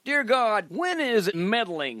Dear God, when is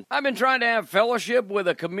meddling? I've been trying to have fellowship with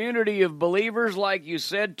a community of believers like you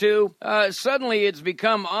said to. Suddenly it's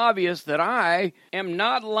become obvious that I am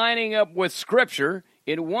not lining up with Scripture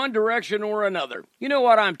in one direction or another. You know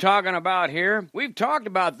what I'm talking about here? We've talked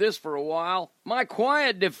about this for a while. My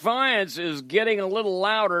quiet defiance is getting a little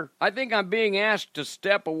louder. I think I'm being asked to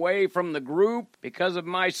step away from the group because of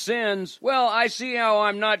my sins. Well, I see how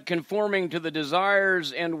I'm not conforming to the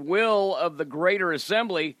desires and will of the greater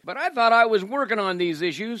assembly, but I thought I was working on these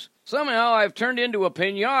issues. Somehow I've turned into a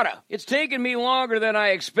piñata. It's taken me longer than I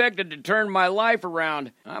expected to turn my life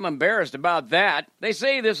around. I'm embarrassed about that. They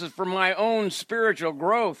say this is for my own spiritual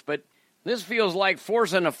growth, but this feels like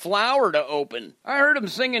forcing a flower to open. I heard them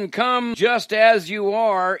singing Come Just As You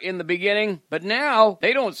Are in the beginning, but now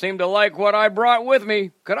they don't seem to like what I brought with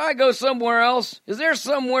me. Could I go somewhere else? Is there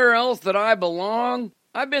somewhere else that I belong?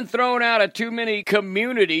 I've been thrown out of too many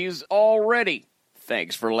communities already.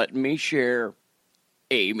 Thanks for letting me share.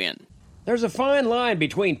 Amen. There's a fine line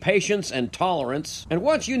between patience and tolerance, and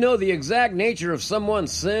once you know the exact nature of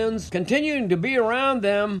someone's sins, continuing to be around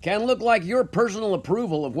them can look like your personal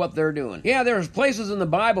approval of what they're doing. Yeah, there's places in the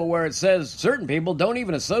Bible where it says certain people don't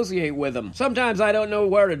even associate with them. Sometimes I don't know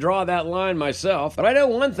where to draw that line myself, but I know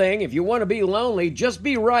one thing: if you want to be lonely, just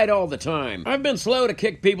be right all the time. I've been slow to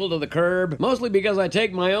kick people to the curb, mostly because I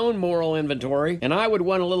take my own moral inventory, and I would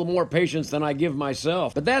want a little more patience than I give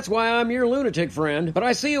myself. But that's why I'm your lunatic friend. But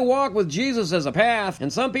I see a walk with Jesus as a path,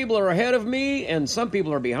 and some people are ahead of me and some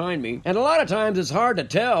people are behind me, and a lot of times it's hard to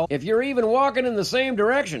tell if you're even walking in the same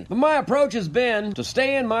direction. But my approach has been to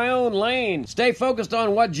stay in my own lane, stay focused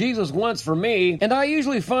on what Jesus wants for me, and I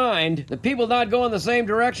usually find that people not going the same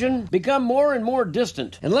direction become more and more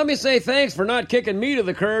distant. And let me say thanks for not kicking me to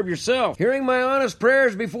the curb yourself, hearing my honest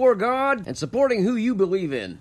prayers before God, and supporting who you believe in.